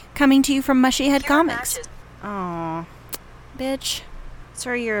coming to you from Mushyhead Comics. Aw, bitch.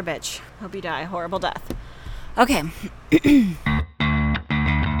 Sorry, you're a bitch. Hope you die a horrible death. Okay.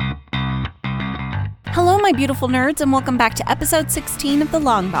 Hello, my beautiful nerds, and welcome back to episode 16 of The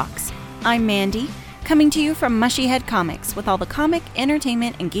Long Box. I'm Mandy, coming to you from Mushyhead Comics with all the comic,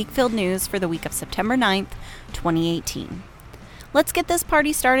 entertainment, and geek-filled news for the week of September 9th, 2018. Let's get this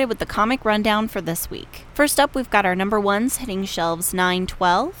party started with the comic rundown for this week. First up, we've got our number ones hitting shelves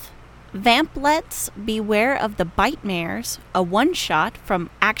 9-12. Vamplets Beware of the Bite Mares, a one-shot from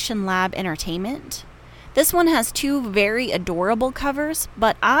Action Lab Entertainment. This one has two very adorable covers,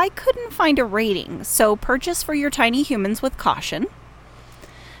 but I couldn't find a rating, so purchase for your tiny humans with caution.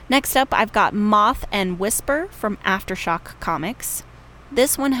 Next up, I've got Moth and Whisper from Aftershock Comics.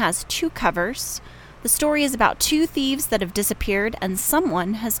 This one has two covers. The story is about two thieves that have disappeared, and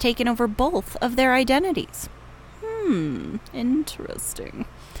someone has taken over both of their identities. Interesting.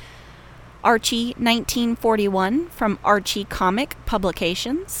 Archie 1941 from Archie Comic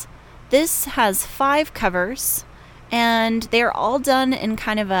Publications. This has 5 covers, and they're all done in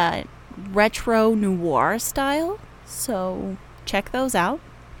kind of a retro noir style, so check those out.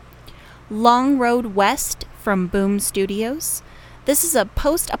 Long Road West from Boom Studios. This is a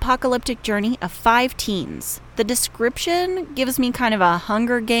post-apocalyptic journey of 5 teens. The description gives me kind of a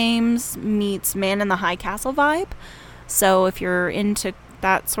Hunger Games meets Man in the High Castle vibe. So if you're into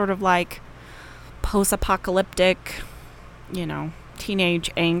that sort of like post-apocalyptic, teenage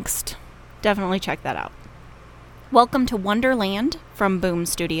angst, definitely check that out. Welcome to Wonderland from Boom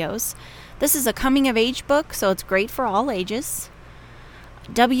Studios. This is a coming-of-age book, so it's great for all ages.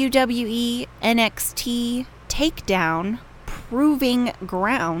 WWE NXT Takedown Proving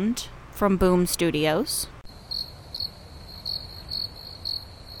Ground from Boom Studios.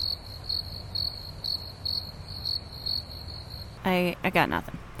 I got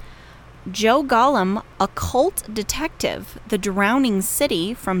nothing. Joe Gollum, Occult Detective, The Drowning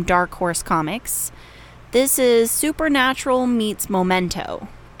City from Dark Horse Comics. This is Supernatural meets Memento,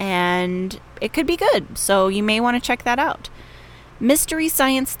 and it could be good, so you may want to check that out. Mystery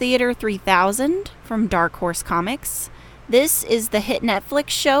Science Theater 3000 from Dark Horse Comics. This is the hit Netflix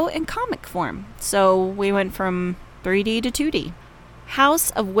show in comic form, so we went from 3D to 2D. House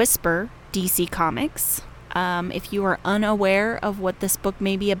of Whisper, DC Comics. If you are unaware of what this book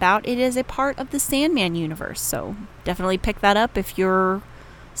may be about, it is a part of the Sandman universe, so definitely pick that up if you're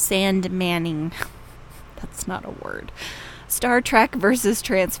Sandmanning. That's not a word. Star Trek vs.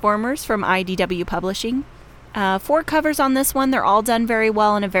 Transformers from IDW Publishing. 4 covers on this one. They're all done very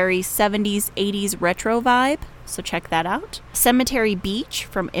well in a very 70s, 80s retro vibe, so check that out. Cemetery Beach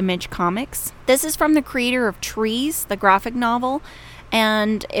from Image Comics. This is from the creator of Trees, the graphic novel,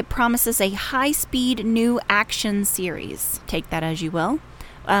 and it promises a high-speed new action series. Take that as you will.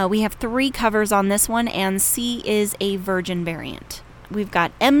 We have 3 covers on this one, and C is a Virgin variant. We've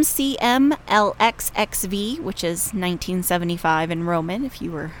got MCM LXXV, which is 1975 in Roman, if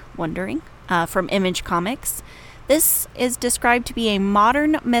you were wondering, from Image Comics. This is described to be a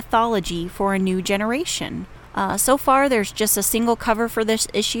modern mythology for a new generation. So far, there's just a single cover for this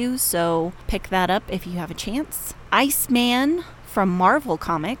issue, so pick that up if you have a chance. Iceman from Marvel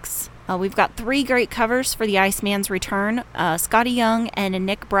Comics. We've got 3 great covers for the Iceman's Return, Scotty Young and a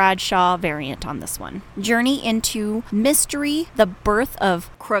Nick Bradshaw variant on this one. Journey into Mystery, the Birth of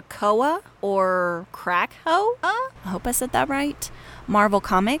Krakoa, or Krakoa? I hope I said that right. Marvel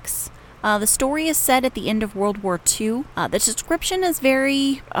Comics. The story is set at the end of World War II. The description is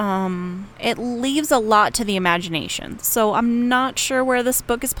very, it leaves a lot to the imagination. So I'm not sure where this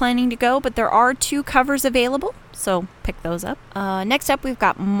book is planning to go, but there are 2 covers available, so pick those up. Next up, we've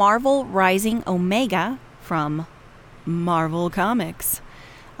got Marvel Rising Omega from Marvel Comics.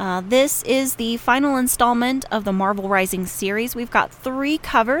 This is the final installment of the Marvel Rising series. We've got 3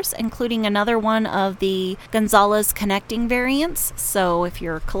 covers, including another one of the Gonzalez connecting variants. So if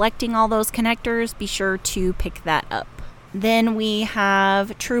you're collecting all those connectors, be sure to pick that up. Then we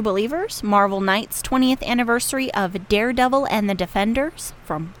have True Believers, Marvel Knights 20th anniversary of Daredevil and the Defenders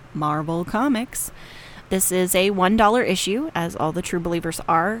from Marvel Comics. This is a $1 issue, as all the True Believers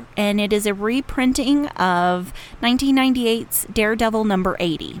are, and it is a reprinting of 1998's Daredevil number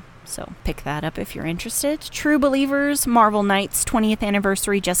 80. So pick that up if you're interested. True Believers, Marvel Knights 20th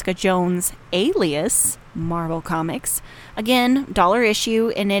anniversary, Jessica Jones, Alias, Marvel Comics. Again, $1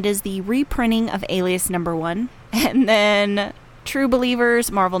 issue, and it is the reprinting of Alias number 1. And then True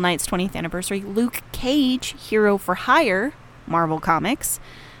Believers, Marvel Knights 20th anniversary, Luke Cage, Hero for Hire, Marvel Comics.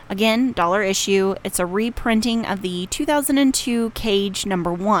 Again, dollar issue. It's a reprinting of the 2002 Cage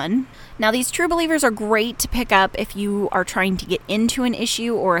 #1. Now, these True Believers are great to pick up if you are trying to get into an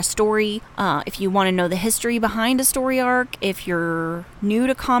issue or a story, if you want to know the history behind a story arc, if you're new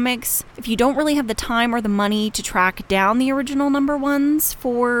to comics, if you don't really have the time or the money to track down the original #1s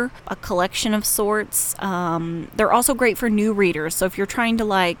for a collection of sorts. They're also great for new readers, so if you're trying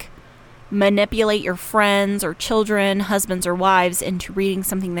to manipulate your friends or children, husbands or wives into reading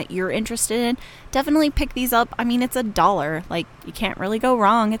something that you're interested in, definitely pick these up. I mean, it's $1. You can't really go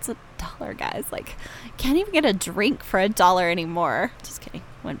wrong. It's $1, guys. Can't even get a drink for $1 anymore. Just kidding.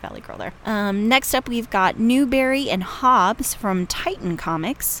 Went Valley Girl there. Next up, we've got Newberry and Hobbs from Titan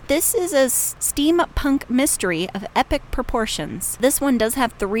Comics. This is a steampunk mystery of epic proportions. This one does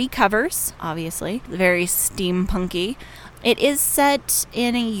have 3 covers, obviously. Very steampunky. It is set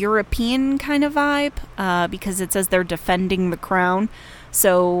in a European kind of vibe because it says they're defending the crown.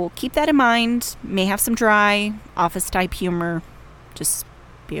 So keep that in mind. May have some dry office-type humor. Just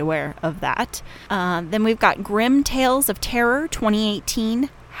be aware of that. Then we've got Grim Tales of Terror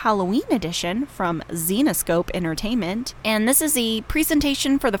 2018 Halloween edition from Zenoscope Entertainment. And this is a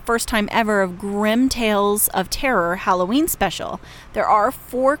presentation for the first time ever of Grim Tales of Terror Halloween special. There are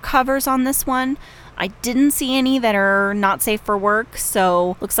 4 covers on this one. I didn't see any that are not safe for work,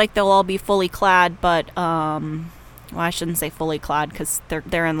 so looks like they'll all be fully clad, but, well, I shouldn't say fully clad because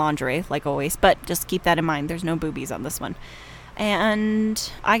they're in lingerie, like always, but just keep that in mind. There's no boobies on this one.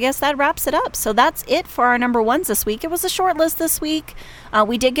 And I guess that wraps it up. So that's it for our #1s this week. It was a short list this week.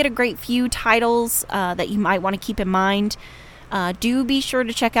 We did get a great few titles that you might want to keep in mind. Do be sure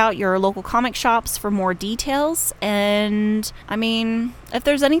to check out your local comic shops for more details. And, I mean, if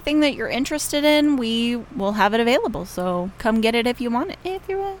there's anything that you're interested in, we will have it available. So come get it if you want it. If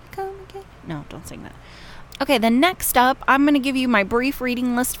you want to come get it. No, don't sing that. Okay, then next up, I'm going to give you my brief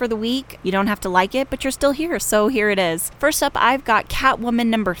reading list for the week. You don't have to like it, but you're still here, so here it is. First up, I've got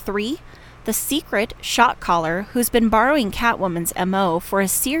Catwoman #3. The secret shot caller, who's been borrowing Catwoman's MO for a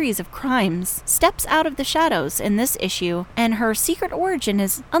series of crimes, steps out of the shadows in this issue, and her secret origin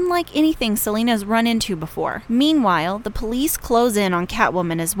is unlike anything Selina's run into before. Meanwhile, the police close in on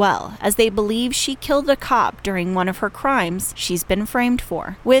Catwoman as well, as they believe she killed a cop during one of her crimes she's been framed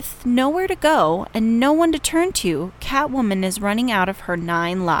for. With nowhere to go and no one to turn to, Catwoman is running out of her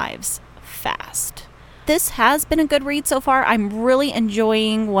 9 lives. Fast. This has been a good read so far. I'm really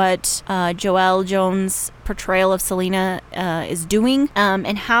enjoying what Joelle Jones' portrayal of Selina is doing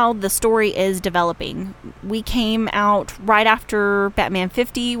and how the story is developing. We came out right after Batman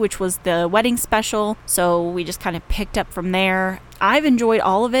 50, which was the wedding special, so we just kind of picked up from there. I've enjoyed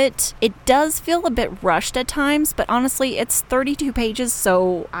all of it. It does feel a bit rushed at times, but honestly, it's 32 pages,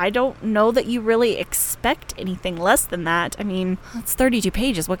 so I don't know that you really expect anything less than that. I mean, it's 32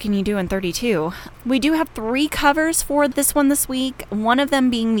 pages. What can you do in 32? We do have 3 covers for this one this week, one of them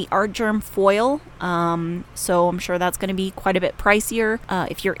being the Art Germ foil, so I'm sure that's going to be quite a bit pricier.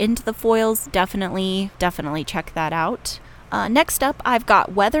 If you're into the foils, definitely check that out. Next up, I've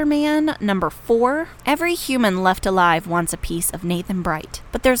got Weatherman #4. Every human left alive wants a piece of Nathan Bright,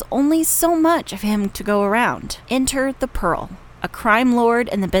 but there's only so much of him to go around. Enter the Pearl, a crime lord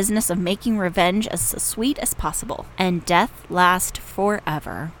in the business of making revenge as sweet as possible, and death last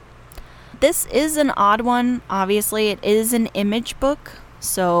forever. This is an odd one. Obviously, it is an Image book,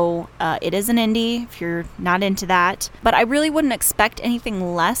 so it is an indie if you're not into that. But I really wouldn't expect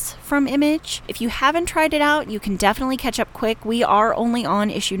anything less from Image. If you haven't tried it out, you can definitely catch up quick. We are only on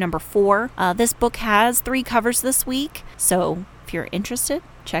issue #4. This book has 3 covers this week, so if you're interested,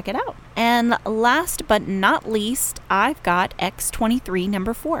 check it out. And last but not least, I've got X-23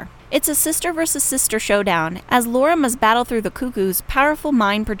 #4. It's a sister versus sister showdown, as Laura must battle through the Cuckoo's powerful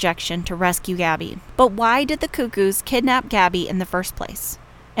mind projection to rescue Gabby. But why did the Cuckoos kidnap Gabby in the first place?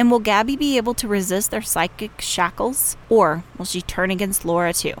 And will Gabby be able to resist their psychic shackles? Or will she turn against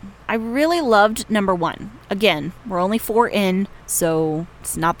Laura too? I really loved #1. Again, we're only 4 in, so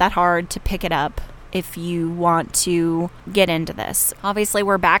it's not that hard to pick it up if you want to get into this. Obviously,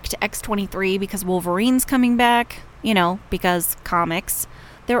 we're back to X-23 because Wolverine's coming back, because comics.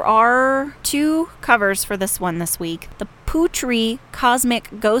 There are 2 covers for this one this week. The Pootree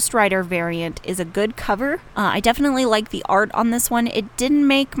Cosmic Ghost Rider variant is a good cover. I definitely like the art on this one. It didn't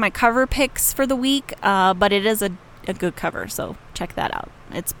make my cover picks for the week, but it is a good cover, so check that out.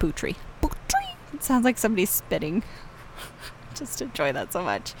 It's Pootree. Pootree! It sounds like somebody's spitting. Just enjoy that so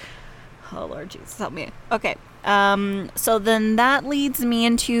much. Oh, Lord Jesus, help me. Okay, so then that leads me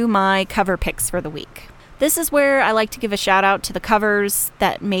into my cover picks for the week. This is where I like to give a shout out to the covers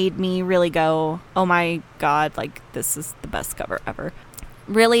that made me really go, oh my god, this is the best cover ever.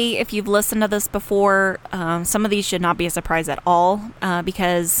 Really, if you've listened to this before, some of these should not be a surprise at all,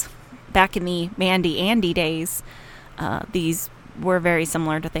 because back in the Mandy Andy days, these were very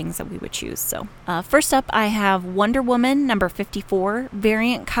similar to things that we would choose. So first up, I have Wonder Woman number 54,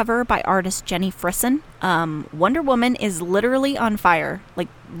 variant cover by artist Jenny Frison. Wonder Woman is literally on fire, like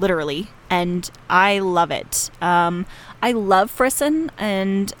literally, and I love it. I love Frison,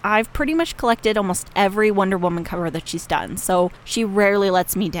 and I've pretty much collected almost every Wonder Woman cover that she's done, so she rarely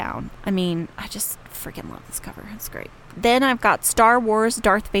lets me down. I mean, I just freaking love this cover. It's great. Then I've got Star Wars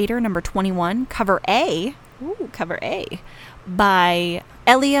Darth Vader number 21, cover A. Ooh, cover A. By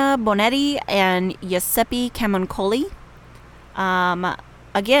Elia Bonetti and Giuseppe Camuncoli.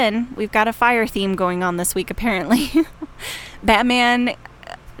 Again, we've got a fire theme going on this week, apparently. Batman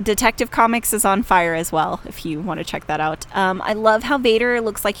Detective Comics is on fire as well, if you want to check that out. I love how Vader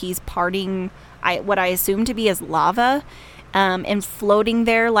looks like he's parting what I assume to be as lava, and floating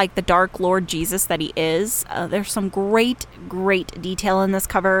there like the Dark Lord Jesus that he is. There's some great detail in this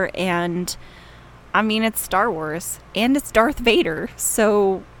cover, and I mean, it's Star Wars, and it's Darth Vader,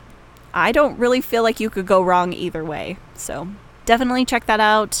 so I don't really feel like you could go wrong either way. So definitely check that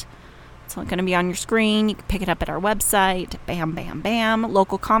out. It's going to be on your screen. You can pick it up at our website. Bam, bam, bam.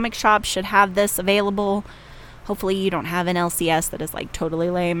 Local comic shops should have this available. Hopefully you don't have an LCS that is like totally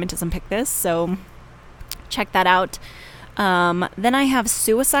lame and doesn't pick this, so check that out. Then I have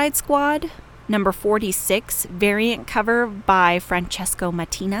Suicide Squad number 46, variant cover by Francesco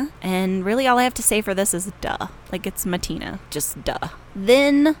Mattina. And really all I have to say for this is duh. Like, it's Mattina. Just duh.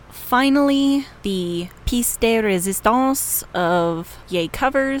 Then, finally, the piece de resistance of yay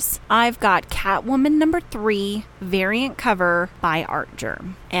covers. I've got Catwoman number 3, variant cover by Art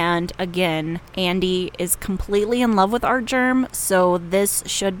Germ. And again, Andy is completely in love with Art Germ, so this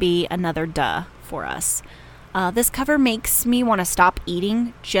should be another duh for us. This cover makes me want to stop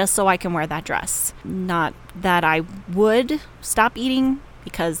eating just so I can wear that dress. Not that I would stop eating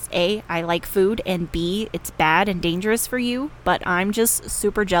because A, I like food, and B, it's bad and dangerous for you, but I'm just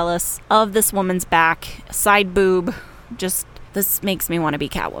super jealous of this woman's back, side boob. Just, this makes me want to be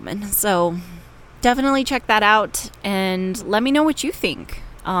Catwoman. So definitely check that out and let me know what you think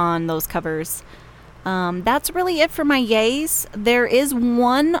on those covers. That's really it for my yays. There is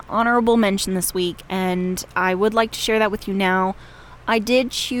one honorable mention this week, and I would like to share that with you now. I did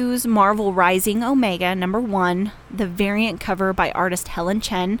choose Marvel Rising Omega number 1, the variant cover by artist Helen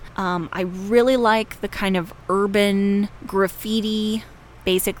Chen. I really like the kind of urban graffiti,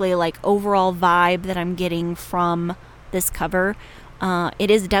 basically like overall vibe that I'm getting from this cover. It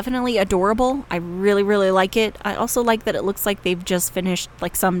is definitely adorable. I really like it. I also like that it looks like they've just finished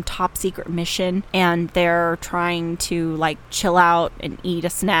like some top secret mission and they're trying to like chill out and eat a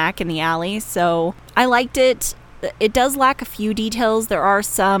snack in the alley. So I liked it. It does lack a few details. There are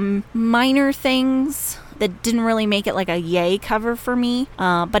some minor things that didn't really make it like a yay cover for me,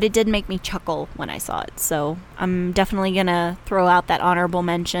 but it did make me chuckle when I saw it. So I'm definitely gonna throw out that honorable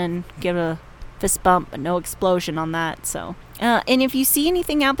mention, give a fist bump, but no explosion on that. So and if you see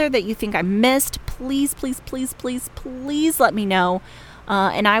anything out there that you think I missed, please let me know,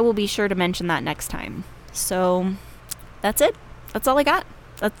 and I will be sure to mention that next time. So that's it. That's all I got.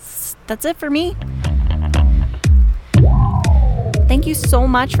 That's it for me. Thank you so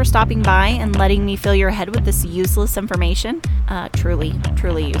much for stopping by and letting me fill your head with this useless information. Truly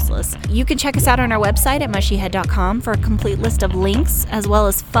useless. You can check us out on our website at mushyhead.com for a complete list of links, as well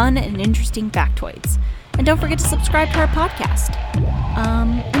as fun and interesting factoids. And don't forget to subscribe to our podcast.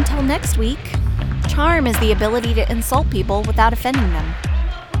 Until next week, charm is the ability to insult people without offending them.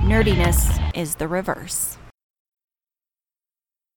 Nerdiness is the reverse.